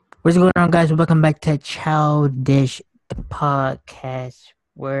What's going on, guys? Welcome back to Childish the podcast,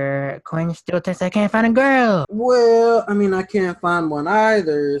 where Quinn still thinks I can't find a girl. Well, I mean, I can't find one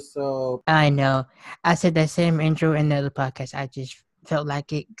either, so I know. I said that same intro in the other podcast. I just felt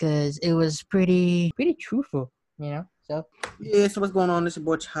like it because it was pretty truthful, you know. So, yeah. So what's going on? This your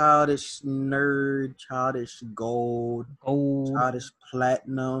boy Childish Nerd, Childish Gold, gold. Childish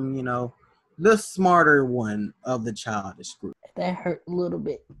Platinum. The smarter one of the Childish group. That hurt a little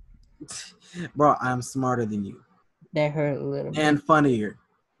bit. Bro, I'm smarter than you That hurt a little bit. and funnier.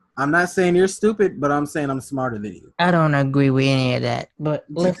 I'm not saying you're stupid, but I'm saying I'm smarter than you. I don't agree with any of that, but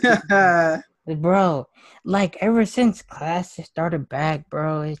listen, bro. Like ever since class started back,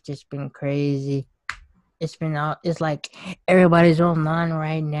 bro, it's just been crazy. It's like everybody's online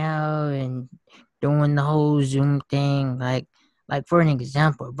right now and doing the whole Zoom thing. Like for an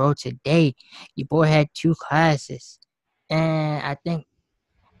example, bro, today your boy had two classes, and I think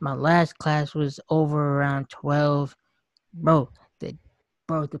my last class was over around 12. Bro, the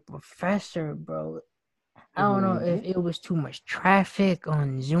the professor, bro, I don't know if Mhm. it was too much traffic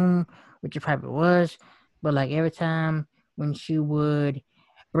on Zoom, which it probably was, but like every time when she would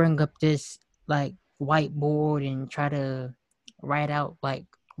bring up this like whiteboard and try to write out like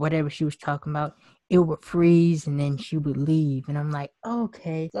whatever she was talking about, it would freeze and then she would leave. And I'm like,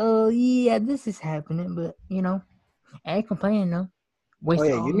 okay, so yeah, this is happening, but I ain't complaining though. Oh Waste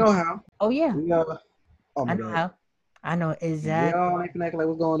yeah, all you my know how. Oh yeah, We Oh I my know god. how. I know We exactly. all ain't finna act like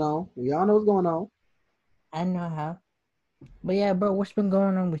what's going on. We all know what's going on. I know how. But yeah, bro, what's been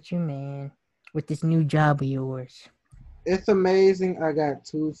going on with you, man? With this new job of yours? It's amazing. I got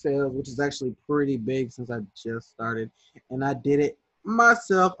two sales, which is actually pretty big since I just started, and I did it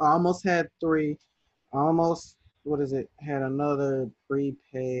myself. I almost had three. I almost, what is it? Had another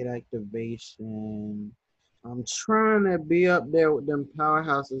prepaid activation. I'm trying to be up there with them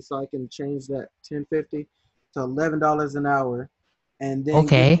powerhouses so I can change that 1050 to $11 an hour, and then get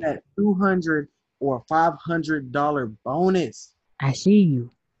Okay, that 200 or $500 bonus. I see you.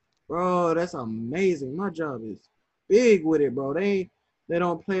 Bro, that's amazing. My job is big with it, bro. They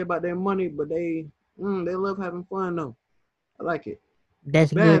don't play about their money, but they love having fun though. I like it.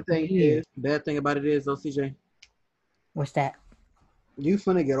 That's good to hear. Bad thing about it is though, CJ, What's that? you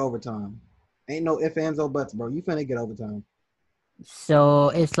finna get overtime. Ain't no ifs, ands, or buts, bro. You finna get overtime. So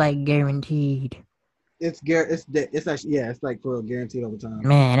it's like guaranteed. It's actually, yeah, it's like for a guaranteed overtime.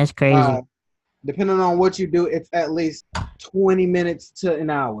 Man, that's crazy. Uh, Depending on what you do, it's at least 20 minutes to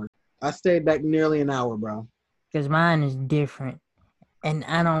an hour. I stayed back nearly an hour, bro. Because mine is different. And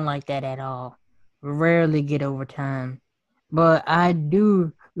I don't like that at all. Rarely get overtime. But I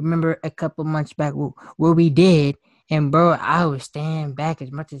do remember a couple months back where we did. And bro, I was staying back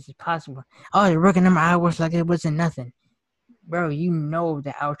as much as possible. I was working them hours like it wasn't nothing. Bro, you know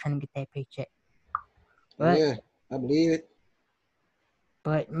that I was trying to get that paycheck. But Yeah, I believe it.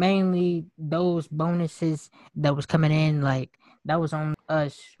 mainly those bonuses that was coming in, like that was on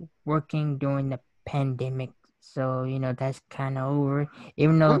us working during the pandemic. So that's kind of over.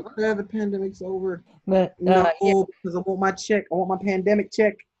 Even though, I'm glad the pandemic's over. but yeah, No, because I want my check. I want my pandemic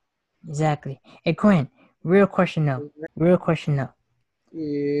check. exactly. Hey Quinn, real question though, real question though,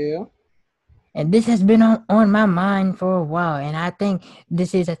 Yeah. and this has been on my mind for a while, and I think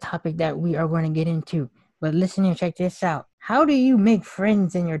this is a topic that we are going to get into. But listen here, check this out. How do you make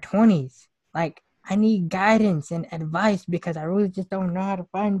friends in your 20s? Like, I need guidance and advice because I really just don't know how to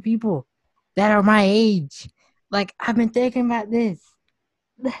find people that are my age. Like, I've been thinking about this.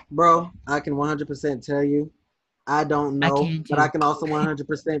 Bro, I can 100% tell you. I don't I know, can but I too. can also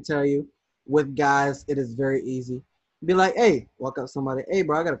 100% tell you with guys, it is very easy. Be like, hey, walk up to somebody. Hey,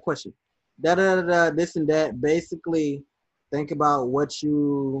 bro, I got a question. Da da da da, this and that. Basically, think about what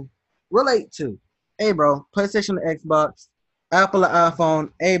you relate to. Hey, bro, PlayStation or Xbox, Apple or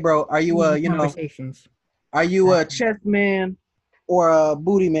iPhone. Hey, bro, Easy conversations. are you a Exactly. chess man or a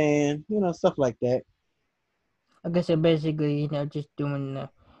booty man? Stuff like that. I guess so basically, just doing the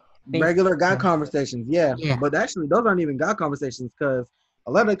basic Regular guy stuff. conversations, yeah. Yeah. But actually, those aren't even guy conversations because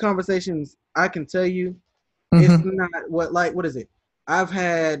a lot of the conversations I can tell you, it's Mm-hmm. not what is it? I've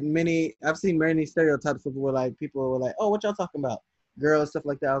seen many stereotypes of where like people were like, oh, what y'all talking about? Girls, stuff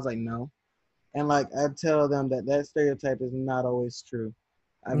like that. I was like, no. And like I tell them that stereotype is not always true.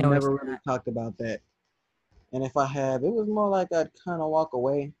 I've No, it's never really not. talked about that. And if I have, it was more like I'd kind of walk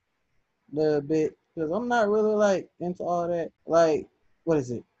away a little bit because I'm not really like into all that. Like, what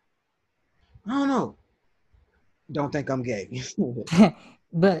is it? I don't know. Don't think I'm gay.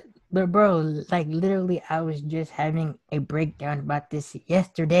 but bro, like literally I was just having a breakdown about this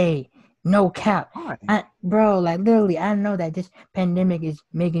yesterday. No cap. Why? Bro, like literally, I know that this pandemic is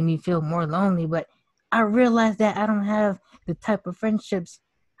making me feel more lonely, but I realize that I don't have the type of friendships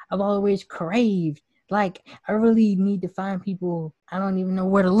I've always craved. Like, I really need to find people. I don't even know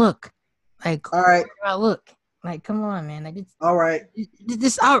where to look. Like, All where right. do I look? Like, come on, man. Like, All right. it's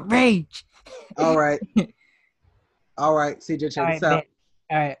this outrage. All right. All right. CJ, All check this right, out. bet.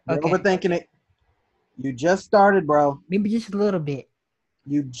 All right, You're okay. overthinking it. You just started, bro. Maybe just a little bit.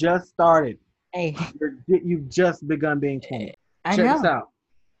 You just started. Hey, You've just begun being 20. I Check this know. out.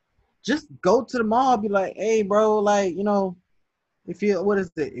 Just go to the mall. Be like, hey, bro, like, if you, what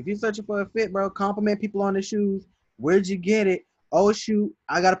is it? If you're searching for a fit, bro, compliment people on the shoes. Where'd you get it? Oh, shoot.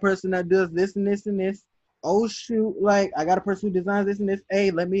 I got a person that does this and this and this. Oh, shoot. Like, I got a person who designs this and this.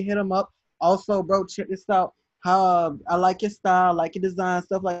 Hey, let me hit them up. Also, bro, check this out. How I like your style, I like your design,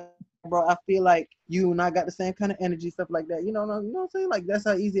 stuff like that, bro. I feel like you and I got the same kind of energy, stuff like that. You know what I'm saying? Like, that's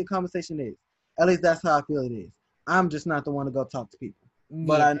how easy a conversation is. At least that's how I feel it is. I'm just not the one to go talk to people.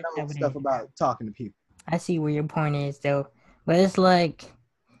 But Yeah, I that's know not what it stuff is. about talking to people. I see where your point is, though. But it's like,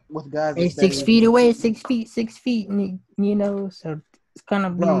 With guys hey, that's better 6 feet than away, you. 6 feet, 6 feet, and so it's gonna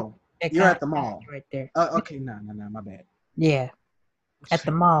be Bro, that you're kind at the of mall. right there. Okay, no, my bad. Yeah, at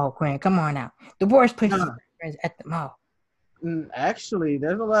the mall, Quinn. Come on now. The worst place to No, find friends at the mall. actually,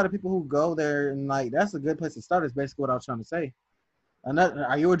 there's a lot of people who go there, and like that's a good place to start. Is basically what I was trying to say. Another,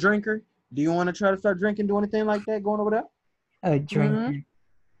 are you a drinker? Do you want to try to start drinking, do anything like that, going over there? A Mm-hmm. drinker.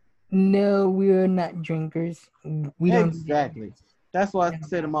 No, we are not drinkers. We don't do that. Exactly. That's why I No,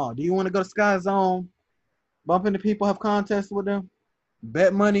 said no. them all. Do you want to go to Sky Zone, bump into people, have contests with them,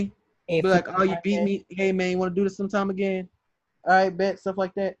 bet money, A be like, football oh, you beat contest. me. Hey man, you want to do this sometime again? All right, bet stuff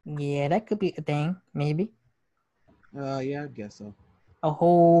like that. Yeah, that could be a thing. Maybe Yeah, I guess so. a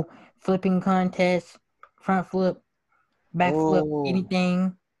whole flipping contest, front flip, back flip, Oh,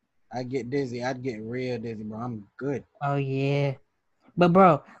 anything. I get dizzy. I'd get real dizzy, bro. I'm good. Oh yeah. But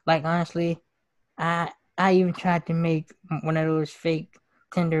bro, like honestly, I even tried to make one of those fake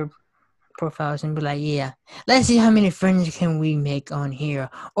Tinder profiles and be like, yeah, let's see how many friends can we make on here.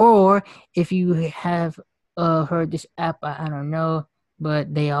 Or if you have heard this app, I don't know,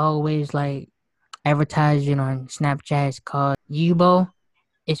 but they always like advertise it on Snapchat. It's called Yubo.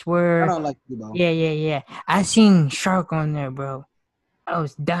 It's I where don't like you, bro. yeah. I seen Shark on there, bro. I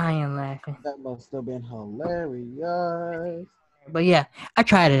was dying laughing. That must have been hilarious. But yeah, I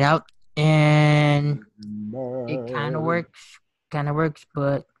tried it out and it Bro. kind of works,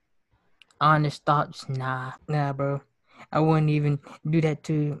 but honest thoughts, nah, bro. I wouldn't even do that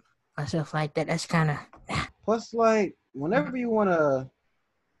to myself like that. That's kind of Plus, like, whenever you want to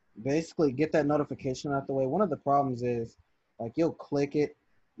basically get that notification out the way, one of the problems is, like, you'll click it,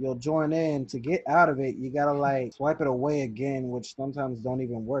 you'll join in. To get out of it, you gotta, like, swipe it away again, which sometimes don't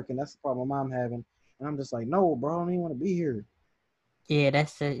even work. And that's the problem I'm having. And I'm just like, no, bro, I don't even want to be here. yeah.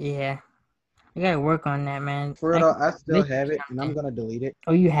 That's it. Yeah, I gotta work on that, man. For it, Like I still have literally it, and I'm something. gonna delete it.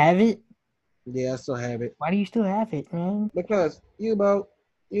 Oh, you have it? Yeah, I still have it. Why do you still have it, man? Because you about,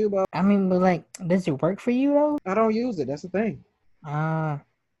 I mean, but like, does it work for you though? I don't use it. That's the thing. Ah,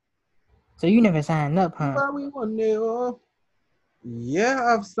 so you never signed up, You huh? are we one day off.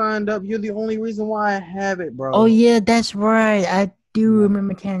 Yeah, I've signed up. You're the only reason why I have it, Oh bro. yeah, that's right. I do Yeah.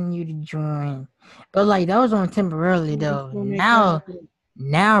 remember telling you to join, but like that was on temporarily You though. feel me, Ken?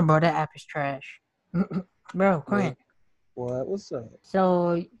 Now, bro, that app is trash, bro. Wait, Quinn. what? What's up?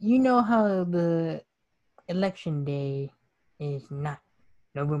 So you know how the election day is not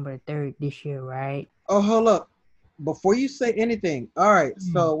November 3rd this year, right? Oh, hold up. Before you say anything, all right.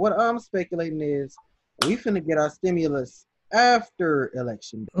 Hmm. So what I'm speculating is we finna get our stimulus after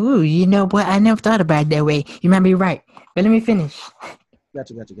election day. Ooh, you know what? I never thought about it that way. You might be right. But let me finish.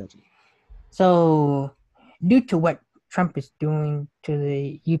 Gotcha. So, due to what Trump is doing to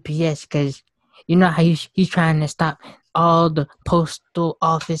the UPS, because you know how he's trying to stop all the postal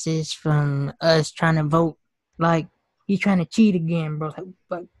offices from us trying to vote. Like, he's trying to cheat again, bro.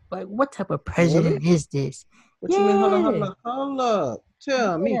 Like what type of Really? president is this? What you mean? Hold up, hold Yeah. up, hold up.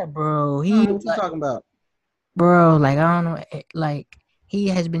 Tell me. Yeah, bro. Tell He me what you like, talking about. bro, like I don't know, like he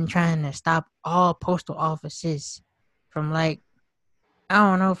has been trying to stop all postal offices from like I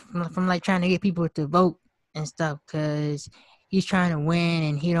don't know from like trying to get people to vote and stuff because he's trying to win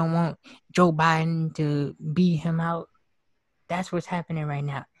and he don't want Joe Biden to beat him out. That's what's happening right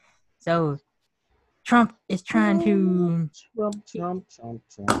now. So Trump is trying Oh, to Trump.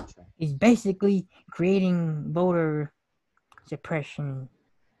 he's basically creating voter suppression.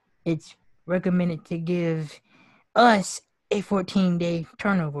 It's recommended to give us a 14-day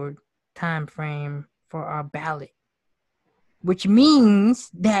turnover time frame for our ballot, which means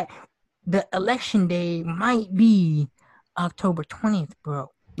that the election day might be October 20th,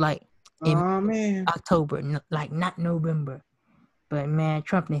 bro. Like in Oh man. October, like not November. But man,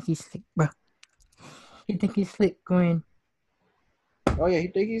 Trump think he's slick, bro. He think he's slick, Gwen. Oh yeah, he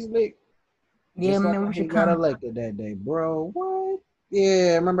think he's slick. Yeah, Just like man, we when he should got come. elected that day, bro. What?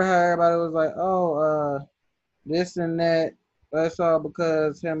 Yeah, remember how everybody was like, "Oh, this and that." That's all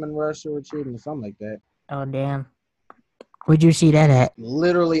because him and Russia were cheating or something like that. Oh damn, where'd you see that at,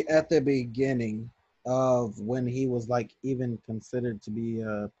 Literally at the beginning of when he was like even considered to be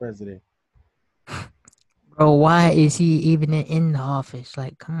president. bro? Why is he even in the office?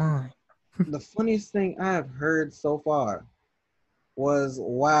 Like, come on. The funniest thing I've heard so far was,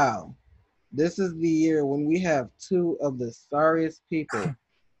 "Wow, this is the year when we have two of the sorriest people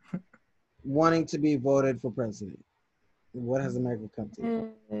wanting to be voted for president. What has America come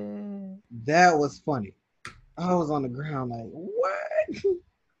to?" That was funny. I was on the ground like, what?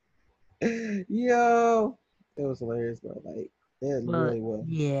 Yo, it was hilarious, bro. Like, it Well, really was.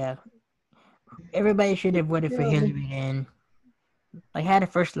 yeah, everybody should have voted for Yeah. Hillary then. Like, had a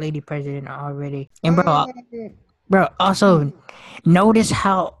first lady president already. And Mm, bro, also notice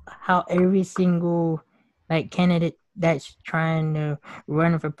how every single like candidate that's trying to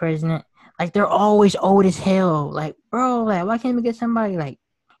run for president, like they're always old as hell. Like, bro, like why can't we get somebody like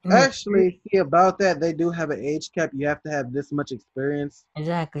in their actually, see about that, they do have an age cap. You have to have this much experience. So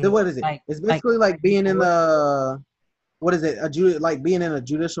exactly what is it? like It's like basically like being in the what is it? Like being in a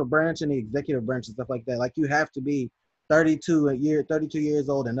judicial branch and the executive branch and stuff like that. Like you have to be 32 years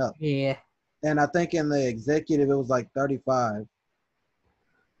old and up. yeah. And I think in the executive it was like 35.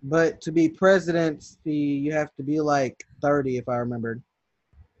 But to be president, you have to be like 30 if I remembered.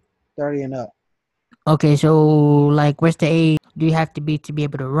 30 and up. Okay, so like what's the age do you have to be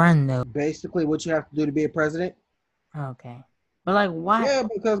able to run though? Basically what you have to do to be a president. Okay. But like why Yeah,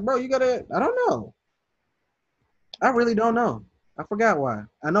 because bro, you gotta I don't know. I really don't know. I forgot why.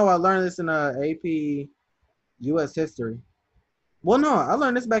 I know I learned this in AP US history. Well, no, I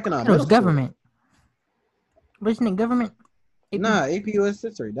learned this back in it was middle school. government. Wasn't it government? AP? Nah, AP US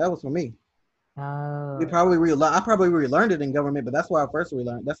history. That was for me. We Oh probably I probably relearned it in government, but that's why I first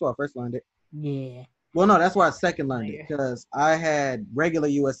relearned. That's why I first learned it. yeah. Well, no, that's why I second learned it Later. because I had regular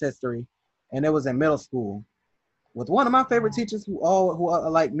U.S. history, and it was in middle school with one of my favorite teachers who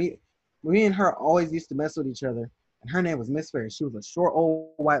like me. Me and her always used to mess with each other, and her name was Miss Ferris. She was a short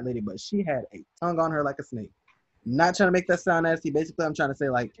old white lady, but she had a tongue on her like a snake. Not trying to make that sound nasty. Basically, I'm trying to say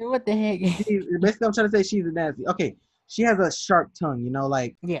like What the heck? basically I'm trying to say she's a nasty. Okay, she has a sharp tongue. You know,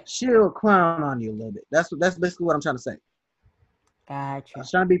 like Yeah, she'll clown on you a little bit. That's basically what I'm trying to say. I gotcha.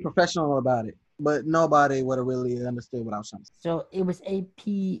 was trying to be professional about it, but nobody would have really understood what I was trying to say. So it was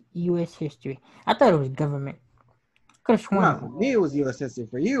AP US history. I thought it was government. Could have No, sworn. for me it was U.S. history.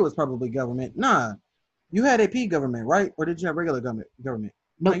 For you, it was probably government. Nah, you had AP government, right? Or did you have regular government? Government?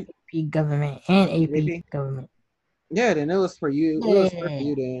 No, Nope, AP government and AP AP. government. Yeah, then it was for you. It was for Yeah.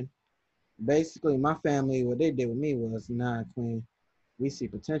 you then. Basically, my family, what they did with me was, nah, Queen, we see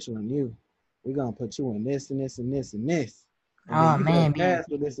potential in you. We're gonna put you in this and this and this and this, and then Oh you better man, pass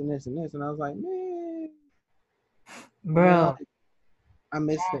with this and this and this. And I was like, man, you know, bro. I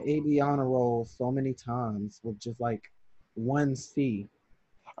missed the AB honor roll so many times with just like one C.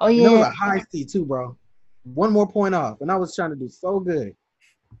 Oh And it was yeah, a high C too, bro. One more point off. And I was trying to do so good.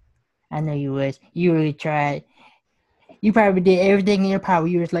 I know you was. You really tried. You probably did everything in your power.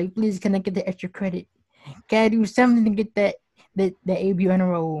 You was like, please, can I get the extra credit? Gotta do something to get the AB on a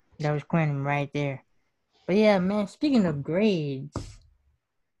roll. That was Quentin right there. But yeah, man. Speaking of grades,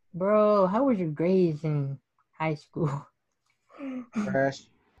 bro, how was your grades in high school? Trash,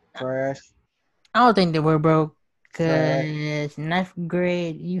 trash, I don't think they were, bro. trash, Cause ninth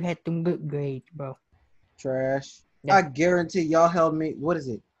grade, you had some good grades, bro. trash. I That's guarantee y'all held me, what is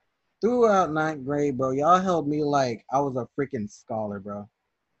it? Throughout ninth grade, bro, y'all held me like I was a freaking scholar, bro.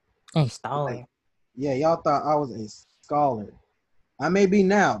 a Like, stalling. yeah, y'all thought I was a scholar. I may be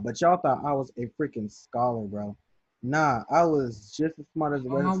now, but y'all thought I was a freaking scholar, bro. Nah, I was just as smart as the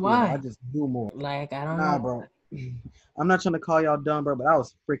I don't rest know of y'all. I why. just knew more. Like I don't Nah, know. bro. I'm not trying to call y'all dumb, bro, but I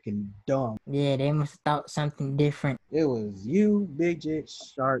was freaking dumb. Yeah, they must have thought something different. It was you, Big J,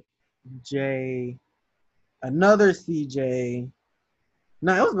 Shark, Jay, another CJ.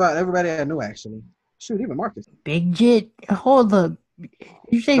 No, it was about everybody I knew actually. Shoot, even Marcus. Big Jit, hold up.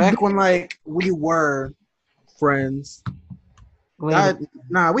 You say big? Back when like we were friends. Wait a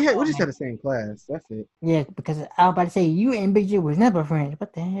Nah, we just had minute. the same class. That's it. Yeah, because I was about to say you and Big Jit was never friends.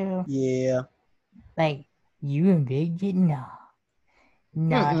 What the hell? Yeah. Like you and Big Jit? No,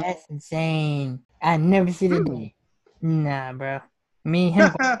 no, Mm-mm. that's insane. I never see the Hmm. day. Nah, bro. Me and him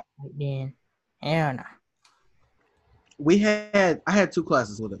going back then. Hell no. I had two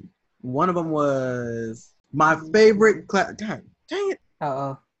classes with him. One of them was my favorite class. God dang it.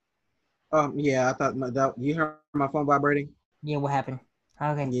 Uh-oh. Yeah, I thought that you heard my phone vibrating. Yeah, what happened?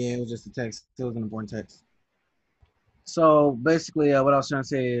 Okay. Yeah, it was just a text. It was an important text. So basically, what I was trying to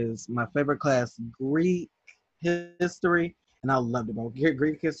say is my favorite class, Greek history, and I loved it, bro.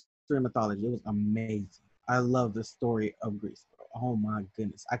 Greek history and mythology. It was amazing. I love the story of Greece, bro. Oh my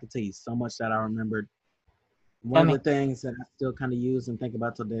goodness, I could tell you so much that I remembered. One Tell of me. the things that I still kind of use and think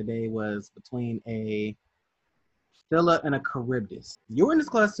about till today was between a Scylla and a Charybdis. You were in this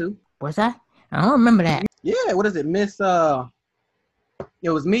class too. What's that? I don't remember that. Yeah, what is it, Miss? It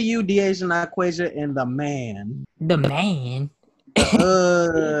was me, you, Deasia, Aquasia, and the man, The man.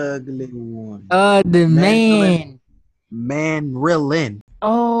 the ugly one, The Mandolin, man. Manrilyn.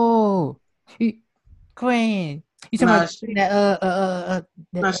 Oh, Quinn. You talking Nah, about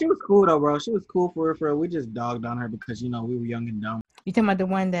nah, she was cool though, bro. She was cool for real, for real. We just dogged on her because we were young and dumb. you talking about the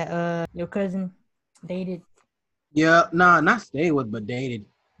one that your cousin dated? Yeah, nah, not stayed with, but dated.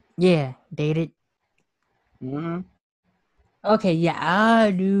 Yeah, dated. Mm-hmm. Okay, yeah,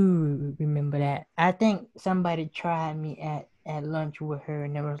 I do remember that. I think somebody tried me at lunch with her,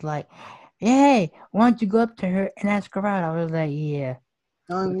 and it was like, "Hey, why don't you go up to her and ask her out?" I was like, "Yeah,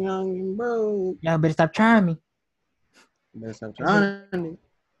 Young and broke. y'all better stop trying me." Better stop trying.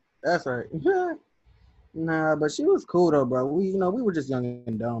 That's right. Nah, but she was cool though, bro. We were just young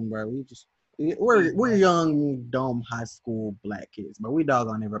and dumb, bro. We're young, dumb high school black kids, but we dog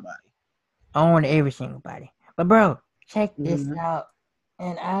on everybody. On every single body. But bro, check this Mm-hmm. out.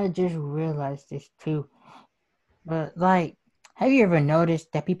 And I just realized this too. But like, have you ever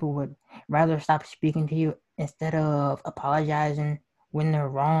noticed that people would rather stop speaking to you instead of apologizing when they're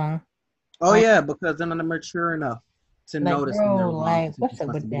wrong? Oh Like, yeah, because they're not mature enough to notice when bro, they're wrong like, and take what's up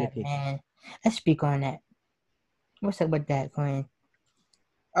with that, responsibility. man? Let's speak on that. What's up with that, Quinn?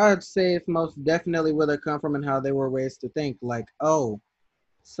 I'd say it's most definitely where they come from and how they were raised to think. Like, oh,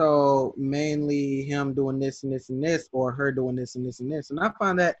 so mainly him doing this and this and this, or her doing this and this and this. And I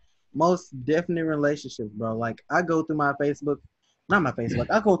find that most definitely relationships, bro. Like I go through my Facebook, not my Facebook,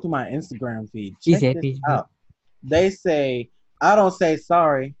 I go through my Instagram feed. He Check said this Facebook. out. They say, I don't say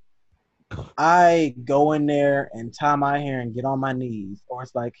sorry. I go in there and tie my hair and get on my knees. Or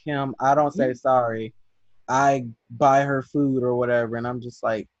it's like him, I don't say sorry. I buy her food or whatever. And I'm just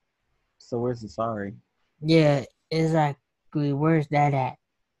like, so where's the sorry? Yeah, exactly. Where's that at?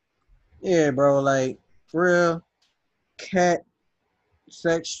 Yeah, bro. Like, for real, cat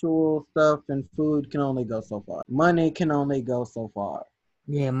sexual stuff and food can only go so far. Money can only go so far.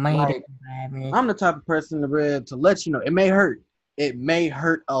 Yeah, money Like, doesn't buy happiness. I'm the type of person to let you know it may hurt. It may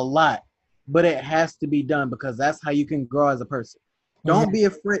hurt a lot, but it has to be done because that's how you can grow as a person. Don't Exactly. be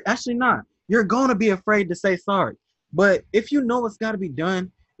afraid. Actually, not. You're going to be afraid to say sorry. But if you know it's got to be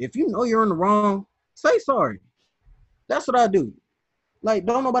done, if you know you're in the wrong, say sorry. That's what I do. Like,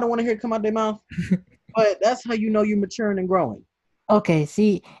 don't nobody want to hear it come out their mouth, but that's how you know you're maturing and growing. Okay,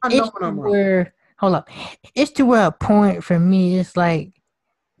 see, I know it's when to I'm wrong. where hold up. It's to where a point for me it's like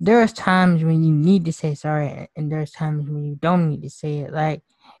there's times when you need to say sorry and there's times when you don't need to say it. Like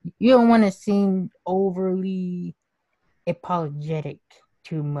you don't want to seem overly apologetic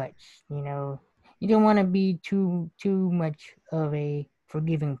too much, you know. You don't want to be too much of a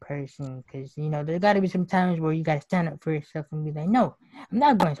forgiving person because you know there got to be some times where you got to stand up for yourself and be like, no, I'm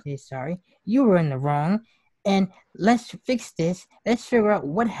not going to say sorry. You were in the wrong, and let's fix this. Let's figure out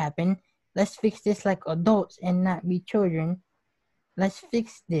what happened. Let's fix this like adults and not be children. Let's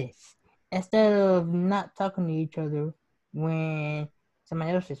fix this instead of not talking to each other when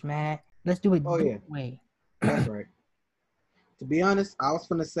somebody else is mad. Let's do it Oh this yeah, way. that's right. To be honest, I was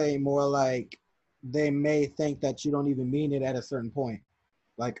gonna say more like they may think that you don't even mean it at a certain point.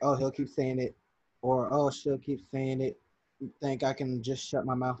 Like, oh, he'll keep saying it, or oh, she'll keep saying it. Think I can just shut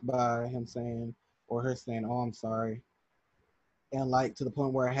my mouth by him saying or her saying, "Oh, I'm sorry," and like to the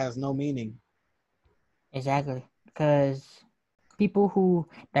point where it has no meaning. Exactly. Because people who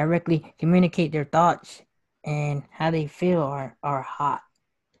directly communicate their thoughts and how they feel are hot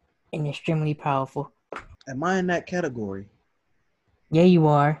and extremely powerful. Am I in that category? Yeah, you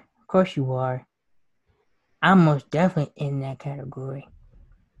are. Of course you are. I'm most definitely in that category.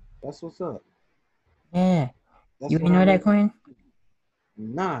 That's what's up. Yeah. That's You what ain't know I'm that, in. Quinn?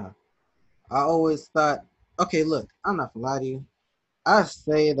 Nah, I always thought. Okay, look, I'm not gonna lie to you. I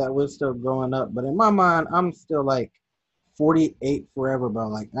say that we're still growing up, but in my mind, I'm still like 48 forever, bro.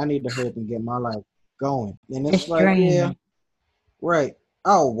 Like, I need to hurry up and get my life going. And It's it's like, yeah, strange. right.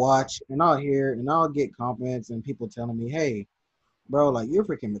 I'll watch and I'll hear and I'll get compliments and people telling me, hey, bro, like you're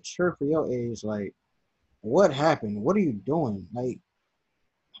freaking mature for your age. Like, what happened? What are you doing? Like,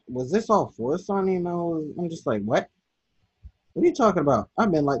 was this all forced on you? Man, I'm just like, what? What are you talking about?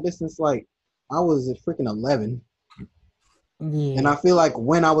 I've been like this since like I was at freaking 11, and Yeah, I feel like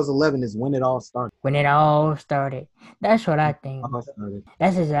when I was 11 is when it all started. when it all started. That's what I think. All started.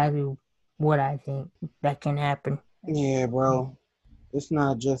 That's exactly what I think that can happen. Yeah, bro. It's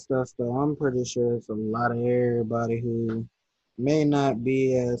not just us though. I'm pretty sure it's a lot of everybody who may not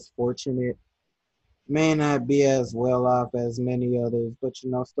be as fortunate, may not be as well off as many others, but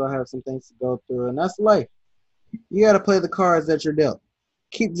still have some things to go through, and that's life. You got to play the cards that you're dealt.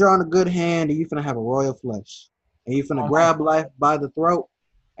 Keep drawing a good hand, and you finna have a royal flush. And you finna Oh my, grab life by the throat,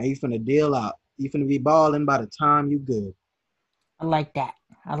 and you finna deal out. You finna be balling by the time you good. I like that.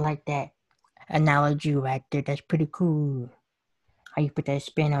 I like that analogy right there. That's pretty cool. How you put that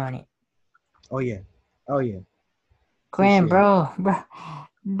spin on it. Oh yeah, oh yeah. Grand, Appreciate it. bro.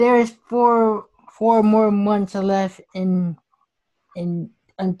 There's four more months left in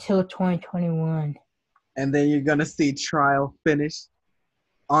until 2021. And then you're gonna see trial finish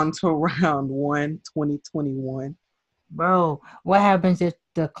onto round one, 2021. Bro, what happens if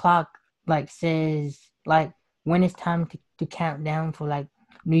the clock like says like when it's time to count down for like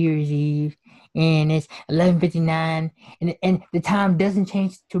New Year's Eve and it's 11:59 and the time doesn't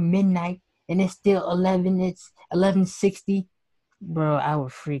change to midnight and it's still 11, it's 11:60. Bro, I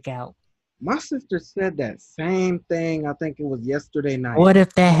would freak out. My sister said that same thing. I think it was yesterday night. What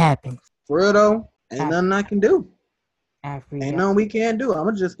if that happens? For real though, ain't I, nothing I can do. I freak Ain't out. nothing we can do. I'm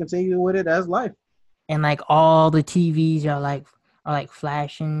gonna just continue with it as life. And like all the TVs are like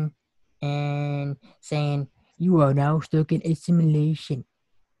flashing and saying you are now stuck in a simulation.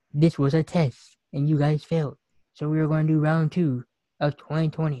 This was a test and you guys failed. So we are going to do round two of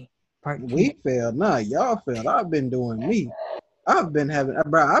 2020, part two. We failed. Nah, y'all failed. I've been doing me. I've been having,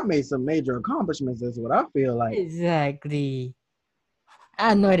 bro. I've made some major accomplishments. That's what I feel like. Exactly.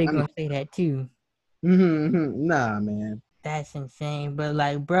 I know they're I'm, going to say that too. nah, man. That's insane. But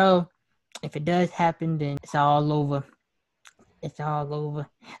like, bro, if it does happen, then it's all over. It's all over.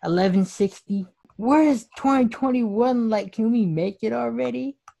 11:60. Where is 2021? Like, can we make it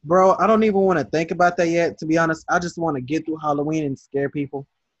already? Bro, I don't even want to think about that yet. To be honest, I just want to get through Halloween and scare people.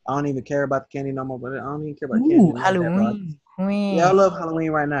 I don't even care about the candy no more. But I don't even care about candy Ooh, like that, bro. Halloween. Yeah, I Quinn. love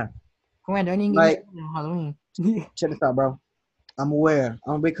Halloween right now. Quinn, don't even get me Like, started on Halloween. check this out, bro. I'm aware.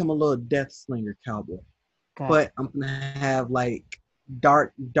 I'm gonna become a little death slinger cowboy. God. But I'm gonna have like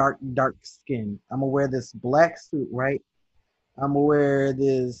dark, dark, dark skin. I'm gonna wear this black suit, right? I'm gonna wear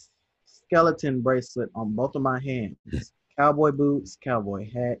this skeleton bracelet on both of my hands. Cowboy boots, cowboy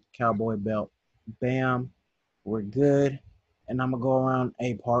hat, cowboy belt. Bam, we're good. And I'm gonna go around,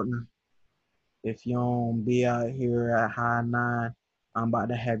 hey partner, if you don't be out here at high nine, I'm about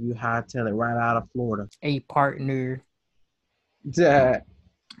to have you hightail it right out of Florida. A partner. Duh.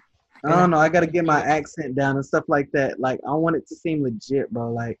 I Cause don't know. I I'm gotta get my accent down and stuff like that. Like I want it to seem legit,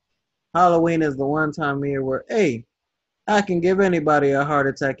 bro. Like Halloween is the one time here where, hey, I can give anybody a heart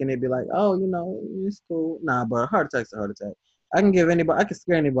attack and they'd be like, oh, it's cool. Nah, but a heart attack's a heart attack. I can give anybody, I can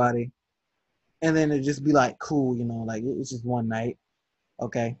scare anybody, and then it just be like, cool, like it's just one night.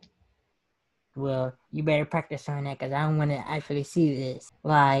 Okay. well, you better practice on that because I don't want to actually see this.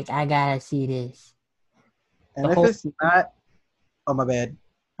 Like, I gotta see this. The And if whole. it's not, oh, my bad.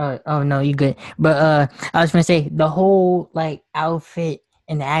 Oh no, you good. But I was gonna say the whole like outfit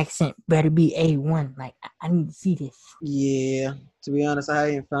and the accent better be A1. Like, I need to see this. Yeah. To be honest, I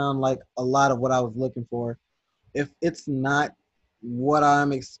ain't found like a lot of what I was looking for. If it's not what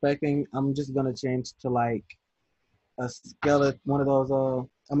I'm expecting, I'm just gonna change to like a skeleton, one of those.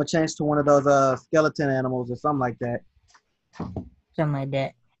 I'm gonna change to one of those skeleton animals or something like that. Something like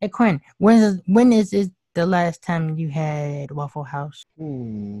that. Hey Quinn, when is it the last time you had Waffle House?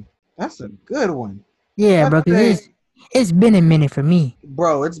 That's a good one. Yeah, I'd bro, because say, it's been a minute for me.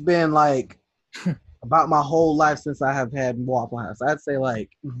 bro, it's been like about my whole life since I have had Waffle House. I'd say like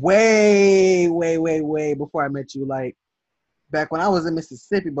way, way, way, way before I met you. Like back when I was in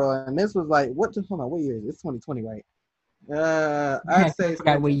Mississippi, bro. And this was like, hold on, what year is it? It's 2020, right? I'd I say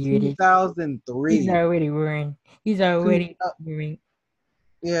forgot since what year it is. He's 2003. already wearing. He's Two, already wearing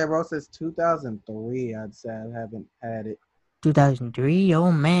yeah, bro, since 2003, I'd say I haven't had it. 2003.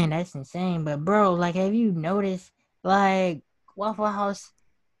 Oh man, that's insane. But bro, like, have you noticed like Waffle House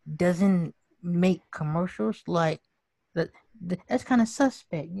doesn't make commercials? Like that's kind of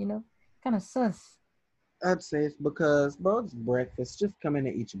suspect, kind of sus. I'd say it's because, bro, it's breakfast. Just come in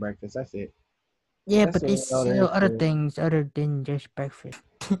and eat your breakfast. That's it. Yeah, That's but they all there sell is other to it. things other than just breakfast.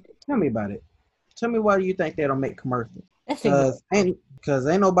 Tell me about it. Tell me why do you think they don't make commercials? That's a good Cause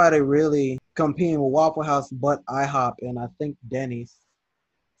ain't nobody really competing with Waffle House but IHOP and I think Denny's.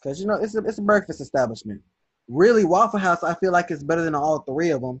 Cause it's a breakfast establishment. Really, Waffle House I feel like it's better than all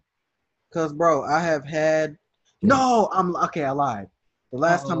three of them. Cause bro, I have had no, I'm okay. I lied. The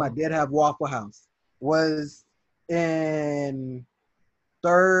last time I Uh-oh. did have Waffle House was in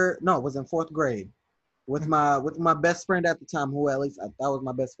third. No, it was in fourth grade with my best friend at the time, who at least I thought was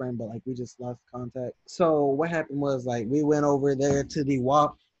my best friend, but like we just lost contact. So what happened was like we went over there to the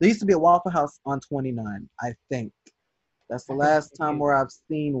Waffle. There used to be a Waffle House on 29, I think. That's the I think last so time too. where I've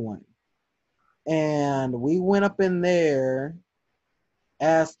seen one. And we went up in there,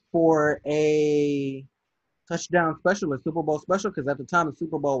 asked for a touchdown special, a Super Bowl special, because at the time the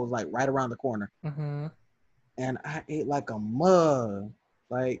Super Bowl was like right around the corner. Mm-hmm. And I ate like a mug.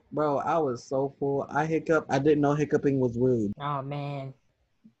 Like, bro, I was so full. I hiccup. I didn't know hiccuping was rude. Oh man,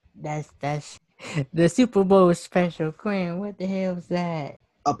 that's the Super Bowl special. Quinn, what the hell was that?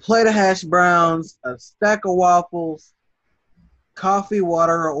 A plate of hash browns, a stack of waffles, coffee,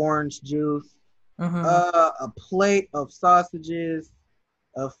 water, or orange juice, Mm-hmm. a plate of sausages,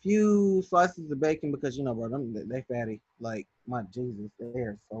 a few slices of bacon because bro, they fatty. Like my Jesus, they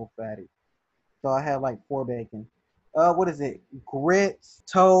are so fatty. So I had like four bacon. What is it? Grits,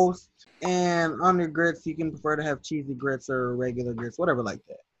 toast, and on your grits you can prefer to have cheesy grits or regular grits, whatever like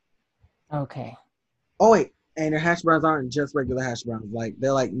that. Okay. Oh wait, and your hash browns aren't just regular hash browns. Like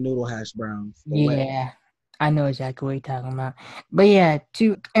they're like noodle hash browns, the wet. Yeah, I know exactly what you're talking about. But yeah,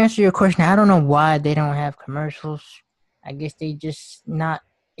 to answer your question, I don't know why they don't have commercials. I guess they just not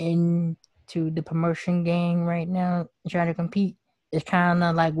into the promotion game right now, trying to compete. It's kind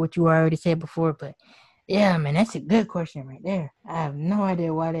of like what you already said before, but yeah, man, that's a good question right there. I have no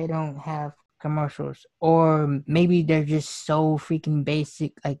idea why they don't have commercials, or maybe they're just so freaking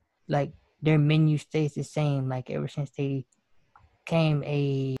basic, like their menu stays the same, like ever since they became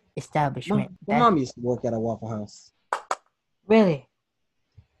a My, establishment. my mom used to work at a Waffle House. Really?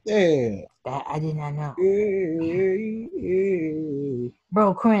 Yeah. That I did not know. Yeah.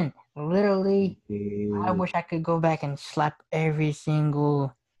 Bro, Quinn, literally, I Yeah. wish I could go back and slap every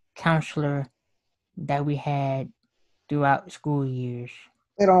single counselor that we had throughout school years.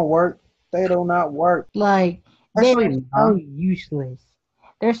 They don't work. They do not work. Like, they are Actually, so nah. useless.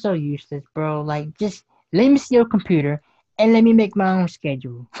 They're so useless, bro. Like, just let me see your computer and let me make my own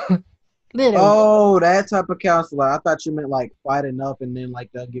schedule. Literally. Oh, that type of counselor. I thought you meant like fight enough and then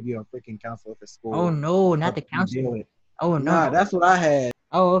like they'll give you a freaking counselor for Oh, school no, to not help the you deal counselor. with. Oh, no, Nah, no. that's what I had.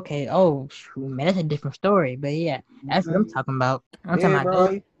 Oh, okay. Oh, shoot, man, that's a different story. But yeah, that's what I'm Mhm. talking about. I'm talking Yeah, about bro, those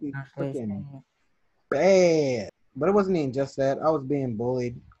I used to be counselors. freaking bad. But it wasn't even just that. I was being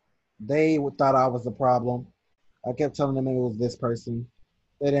bullied. They thought I was the problem. I kept telling them it was this person.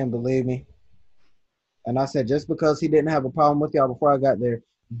 They didn't believe me. And I said, just because he didn't have a problem with y'all before I got there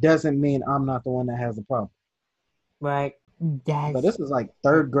doesn't mean I'm not the one that has a problem. Right. But That's this was like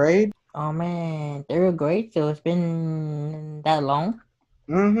third grade. oh man, they're great. So it's been that long.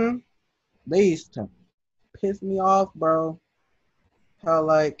 Mm-hmm. They used to piss me off, bro. How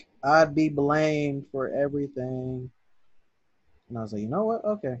like I'd be blamed for everything. And I was like, you know what?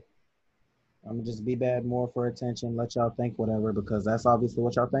 Okay. I'm gonna just be bad more for attention, let y'all think whatever, because that's obviously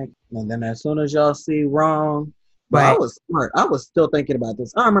what y'all think. And then as soon as y'all see wrong, bro, I Right. was smart. I was still thinking about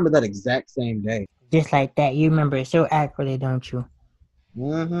this. I remember that exact same day. Just like that. You remember it so accurately, don't you?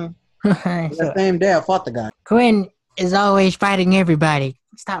 Mm-hmm. That So same day I fought the guy. Quinn is always fighting everybody.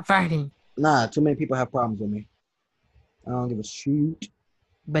 Stop fighting. Nah, too many people have problems with me. I don't give a shoot.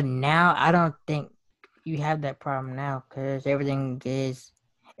 But now I don't think you have that problem now because everything is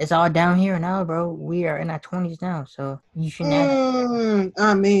it's all down here now, bro. We are in our 20s now, so you shouldn't have that.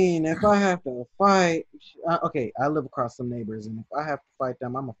 I mean, if I have to fight, okay, I live across some neighbors, and if I have to fight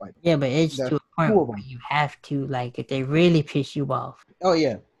them, I'm gonna fight them. Yeah, but it's to That's a point two of where them. you have to, like, if they really piss you off. Oh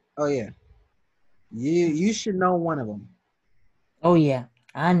yeah, oh yeah. You should know one of them. Oh yeah,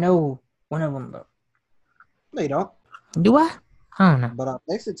 I know one of them, bro. No, you don't. Do I? I don't know. But I'll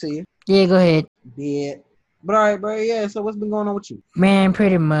text it to you. Yeah, go ahead. Did. But all right, bro. Yeah. So what's been going on with you? Man,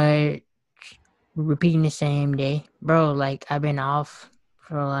 pretty much repeating the same day. Bro, like, I've been off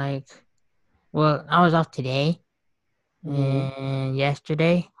for, like, well, I was off today Mm-hmm. and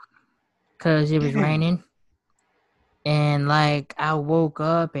yesterday because it was Damn. raining. And, like, I woke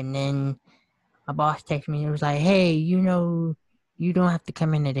up and then my boss texted me. It was like, hey, you don't have to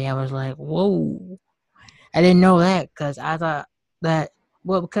come in today. I was like, whoa. I didn't know that because I thought that,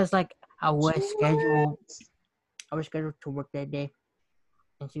 well, because, like, I was scheduled to work that day.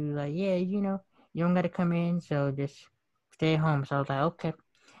 And she was like, yeah, you don't got to come in, so just stay at home. So I was like, okay,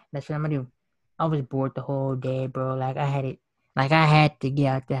 that's what I'm going to do. I was bored the whole day, bro. Like I had to get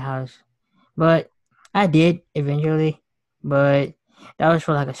out the house, but I did eventually. But that was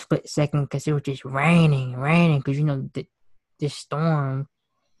for like a split second because it was just raining. Because this storm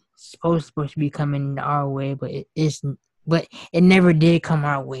supposed to be coming our way, but it isn't. But it never did come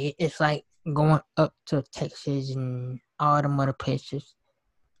our way. It's like going up to Texas and all them other places.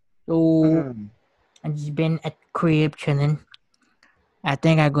 So I just been at the crib chilling. I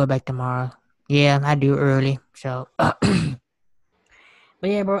think I go back tomorrow. Yeah, I do early. So, but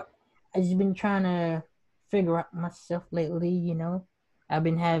yeah, bro, I just been trying to figure out myself lately. I've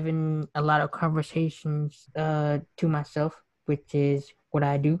been having a lot of conversations to myself, which is what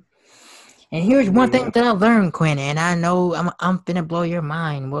I do. And here's one thing that I learned, Quinn, and I know I'm finna blow your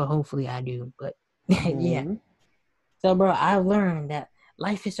mind. Well, hopefully I do, but yeah. So, bro, I learned that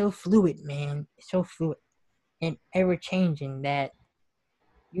life is so fluid, man. It's so fluid and ever changing that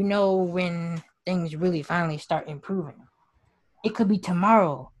when things really finally start improving. It could be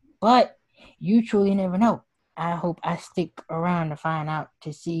tomorrow, but you truly never know. I hope I stick around to find out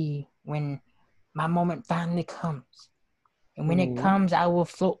to see when my moment finally comes. And when it comes, I will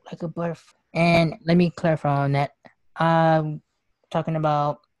float like a butterfly. And let me clarify on that. I'm talking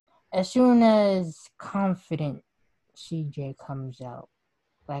about as soon as Confident CJ comes out,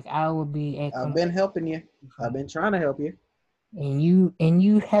 like I will be I've been helping you. I've been trying to help you. And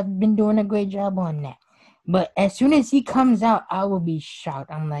you have been doing a great job on that. But as soon as he comes out, I will be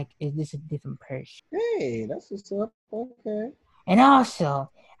shocked. I'm like, is this a different person? Hey, that's what's up. Okay. And also,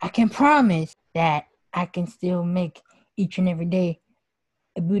 I can promise that I can still make each and every day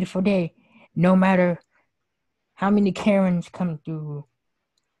a beautiful day, no matter how many Karens come through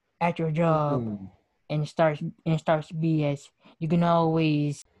at your job and starts BS. You can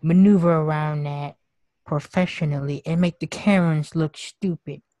always maneuver around that professionally and make the Karens look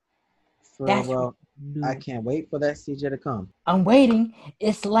stupid. Well, I can't wait for that CJ to come. I'm waiting.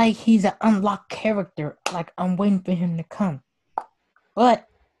 It's like he's an unlocked character. Like I'm waiting for him to come. But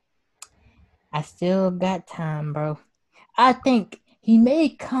I still got time, bro. I think he may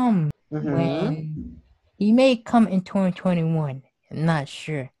come he may come in 2021. I'm not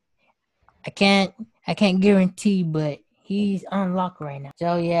sure. I can't guarantee, but he's unlocked right now.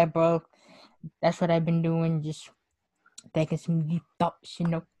 So yeah, bro. That's what I've been doing. Just taking some deep thoughts,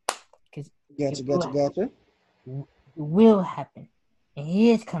 because Gotcha. It will happen, and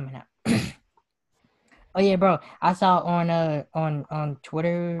he is coming out. Oh yeah, bro. I saw on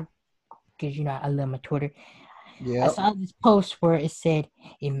Twitter, because I love my Twitter. Yeah. I saw this post where it said,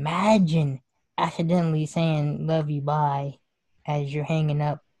 "Imagine accidentally saying love you bye as you're hanging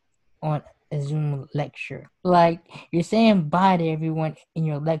up on a Zoom lecture. Like you're saying bye to everyone in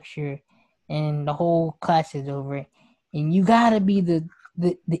your lecture, and the whole class is over, and you gotta be the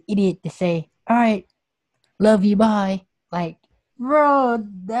idiot to say, all right, love you, bye." Like, bro,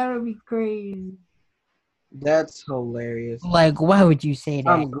 that would be crazy. That's hilarious. Like, why would you say that?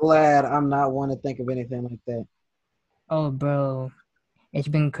 I'm glad I'm not one to think of anything like that. Oh, bro, it's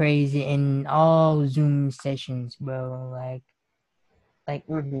been crazy in all Zoom sessions, bro. Like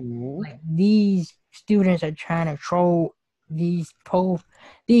these students are trying to troll these poor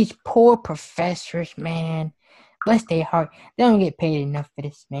professors, man. Bless their heart. They don't get paid enough for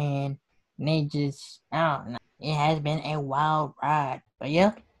this, man. And they just, I don't know. It has been a wild ride. But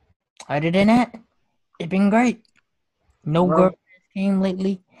yeah, other than that, it's been great. No girl came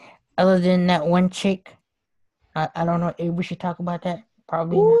lately, other than that one chick. I don't know if we should talk about that.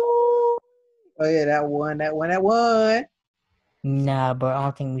 Probably not. Oh yeah, that one. Nah, bro, I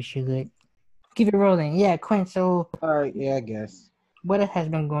don't think we should. Keep it rolling. Yeah, Quinn, so... Alright, yeah, I guess. What has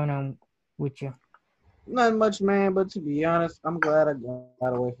been going on with you? Not much, man, but to be honest, I'm glad I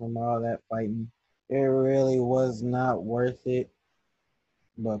got away from all that fighting. It really was not worth it,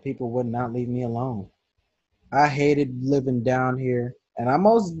 but people would not leave me alone. I hated living down here, and I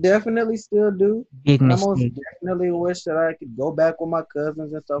most definitely still do. Big and mistake. I most definitely wish that I could go back with my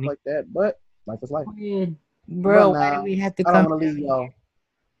cousins and stuff like that, but life is life. Weird. Bro, why do we have to come? I don't want to leave y'all.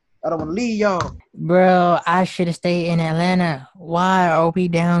 I don't want to leave y'all. Bro, I should have stayed in Atlanta. Why are we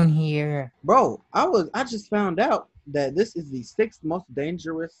down here? Bro, I just found out that this is the 6th most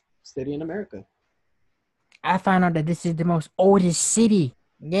dangerous city in America. I found out that this is the most oldest city.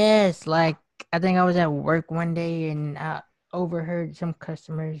 Yes, like I think I was at work one day and I overheard some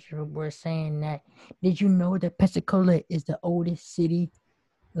customers were saying that, did you know that Pensacola is the oldest city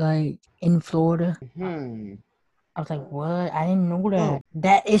like in Florida? I was like, what? I didn't know that. Oh.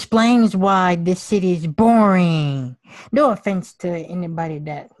 That explains why this city is boring. No offense to anybody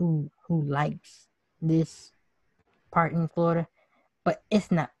that who likes this part in Florida, but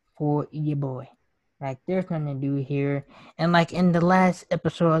it's not for your boy. Like, there's nothing to do here. And like in the last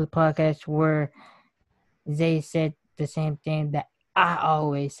episode of the podcast where Zay said the same thing that I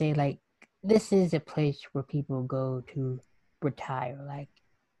always say, like, this is a place where people go to retire. Like,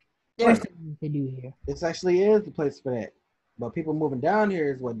 there's Right. nothing to do here. This actually is the place for that. But people moving down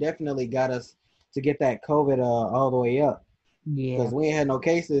here is what definitely got us to get that COVID all the way up. Yeah. Because we ain't had no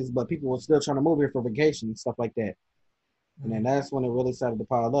cases, but people were still trying to move here for vacation and stuff like that. And then that's when it really started to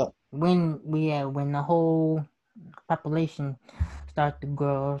pile up. When the whole population started to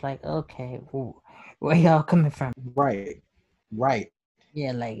grow, I was like, okay, where y'all coming from? Right. Right.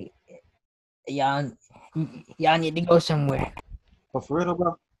 Yeah, like y'all need to go somewhere. But for real,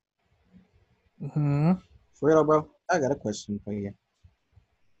 bro. Hmm. For real, bro. I got a question for you.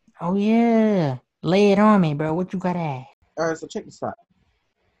 Oh yeah, lay it on me, bro. What you got to ask? All right, so check this out.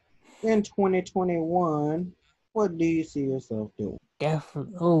 In 2021, what do you see yourself doing?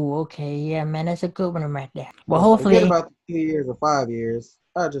 Definitely. Oh, okay. Yeah, man, that's a good one right there. Well, So forget hopefully. about the 2 years or 5 years.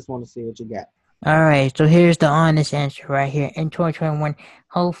 I just want to see what you got. All right. So here's the honest answer right here. In 2021,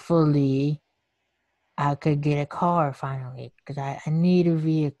 hopefully, I could get a car finally because I need a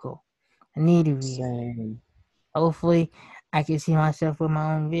vehicle. Same. Hopefully, I can see myself with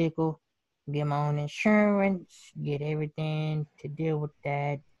my own vehicle, get my own insurance, get everything to deal with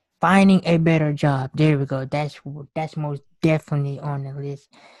that. Finding a better job. There we go. That's most definitely on the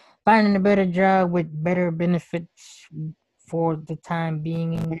list. Finding a better job with better benefits for the time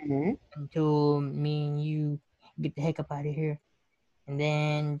being until me and you get the heck up out of here, and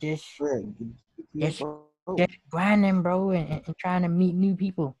then Right. just just grinding, bro, and trying to meet new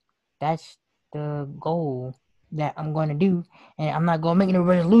people. That's the goal that I'm going to do. And I'm not going to make no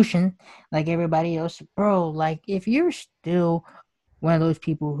resolution like everybody else. Bro, like, if you're still one of those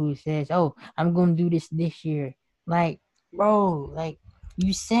people who says, oh, I'm going to do this year. Like, bro, like,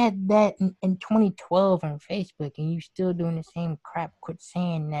 you said that in 2012 on Facebook and you still doing the same crap. Quit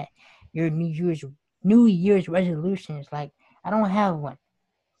saying that your New Year's resolutions. Like, I don't have one.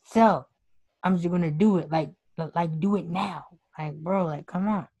 So I'm just gonna do it, like do it now, like, bro, like, come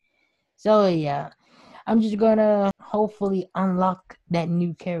on. So yeah, I'm just gonna hopefully unlock that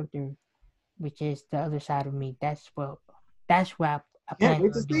new character, which is the other side of me. That's what I Yeah, plan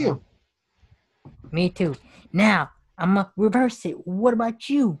great to on see doing. you. Me too. Now I'm gonna reverse it. What about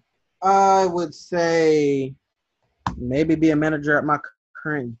you? I would say maybe be a manager at my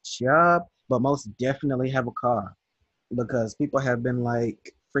current job, but most definitely have a car because people have been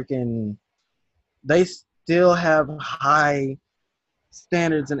like freaking, they still have high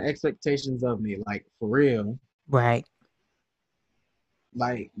standards and expectations of me, like for real. Right.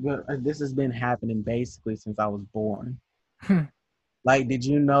 Like this has been happening basically since I was born. Hmm. Like, did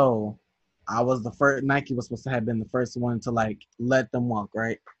you know I was the first? Nike was supposed to have been the first one to like let them walk,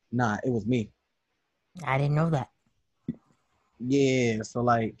 right? Nah, it was me. I didn't know that. Yeah, so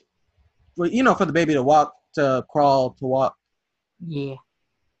like, for for the baby to walk, to crawl, to walk, Yeah.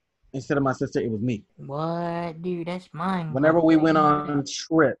 instead of my sister, it was me. What, dude? That's mine, bro. Whenever we I went didn't know that. on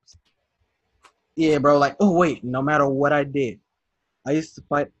trips, yeah, bro. Like, oh wait, no matter what I did, I used to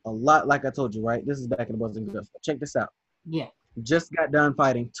fight a lot. Like I told you, right? This is back in the Boys and Girls. Check this out. Yeah. Just got done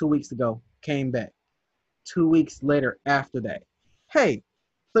fighting 2 weeks ago. Came back 2 weeks later after that. Hey,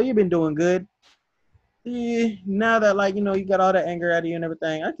 so you've been doing good. Yeah, now that like you got all that anger out of you and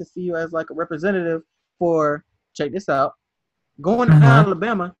everything, I can see you as like a representative for, check this out, going to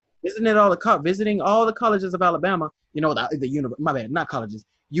Alabama, visiting all the colleges of Alabama. My bad, not colleges,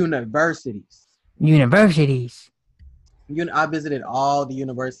 universities. Universities. I visited all the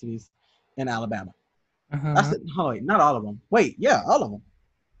universities in Alabama. I Uh-huh. said, oh, wait, not all of them. Wait, yeah, all of them.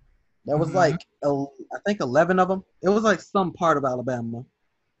 There was Uh-huh. like, I think 11 of them. It was like some part of Alabama.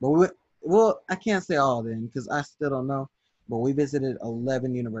 But well, I can't say all of them because I still don't know. But we visited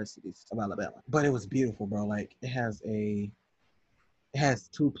 11 universities of Alabama. But it was beautiful, bro. Like, it has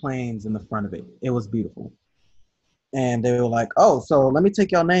two planes in the front of it. It was beautiful. And they were like, oh, so let me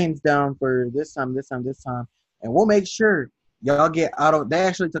take y'all names down for this time, this time, this time. And we'll make sure y'all get out of, they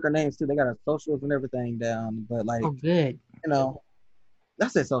actually took our names too. They got our socials and everything down. But Oh, like, good.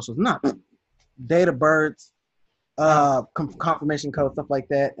 that's their socials, not date of births, Oh. confirmation code, stuff like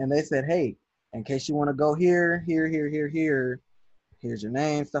that. And they said, hey, in case you want to go here, here, here, here, here, here's your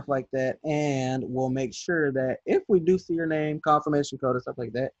name, stuff like that. And we'll make sure that if we do see your name, confirmation code, and stuff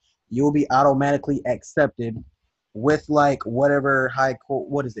like that, you'll be automatically accepted with like whatever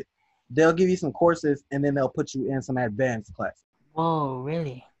what is it? They'll give you some courses and then they'll put you in some advanced classes. Whoa,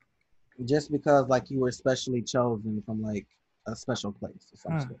 really? Just because like you were specially chosen from like a special place or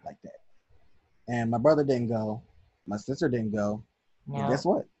some shit like that. And my brother didn't go. My sister didn't go. But No. guess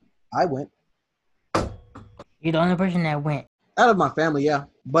what? I went. You're the only person that went. Out of my family, yeah,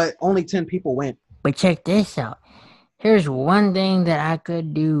 but only 10 people went. But check this out. Here's one thing that I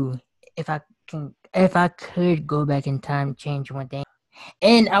could do if I could go back in time, change one thing.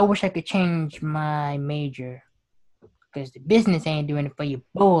 And I wish I could change my major. Because the business ain't doing it for you,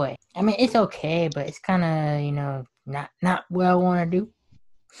 boy. I mean, it's okay, but it's kind of, not what I want to do.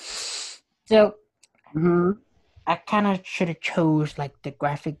 So, I kind of should have chose like the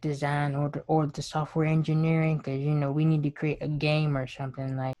graphic design or the software engineering, because we need to create a game or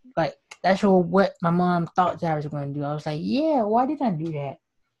something like that's what my mom thought that I was going to do. I was like, yeah, why did I do that?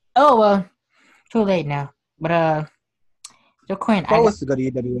 Oh well, too late now. But so Quinn, If I was to go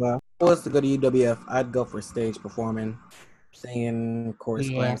to UWF, I'd go for stage performing, singing, chorus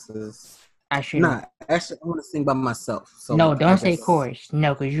classes. I should. Nah, actually, I want to sing by myself. So no, don't say chorus.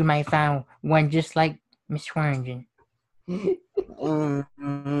 No, because you might find one just like Miss Swearingen. Don't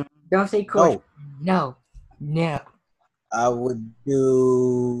say chorus. No.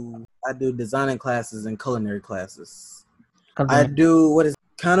 I do designing classes and culinary classes. I do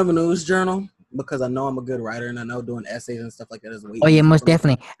kind of a news journal, because I know I'm a good writer and I know doing essays and stuff like that is way. Oh yeah, most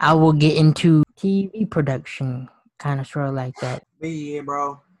definitely. I will get into TV production, kind of sort of like that. Yeah,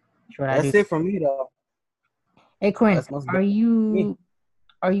 bro. That's it for me though. Hey Quinn, are you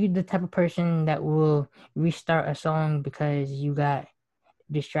the type of person that will restart a song because you got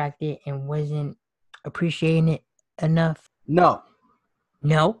distracted and wasn't appreciating it enough? No.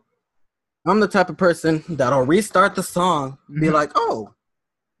 I'm the type of person that'll restart the song, be like, "Oh,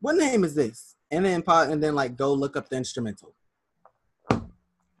 what name is this?" And then like go look up the instrumental.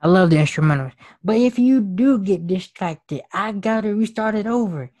 I love the instrumental, but if you do get distracted, I gotta restart it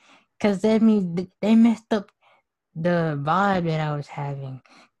over, cause that means they messed up the vibe that I was having,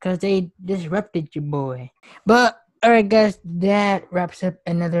 cause they disrupted your boy. But all right, guys, that wraps up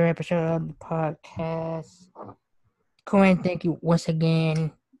another episode of the podcast. Corinne, thank you once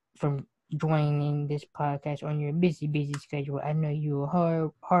again for joining this podcast on your busy schedule. I know you're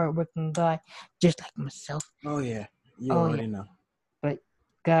a hard-working guy, just like myself. Oh yeah, you already know. But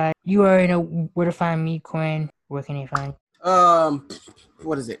guys, you already know where to find me, Quinn. Where can they find?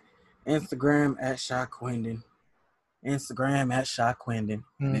 What is it? Instagram at Shy Quindon. Instagram at Shy Quindon.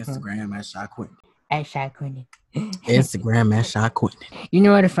 Instagram at Shy Quindon. At Shy Quindon. Instagram at Shy Quindon. You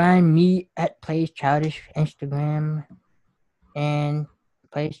know where to find me at Plays Childish Instagram and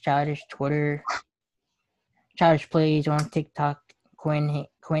Plays Childish Twitter. Childish Plays on TikTok. Quinn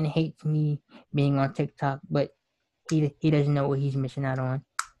hates me being on TikTok, but he doesn't know what he's missing out on.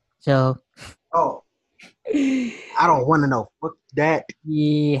 So. Oh. I don't want to know. Fuck that.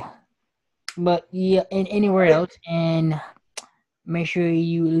 Yeah. But yeah, and anywhere else, and make sure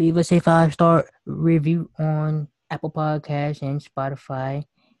you leave us a 5-star review on Apple Podcasts and Spotify.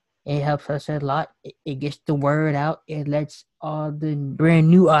 It helps us a lot. It gets the word out. It lets all the brand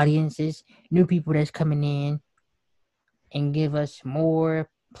new audiences, new people that's coming in, and give us more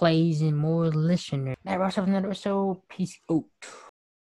plays and more listeners. That wraps up another episode. Peace out.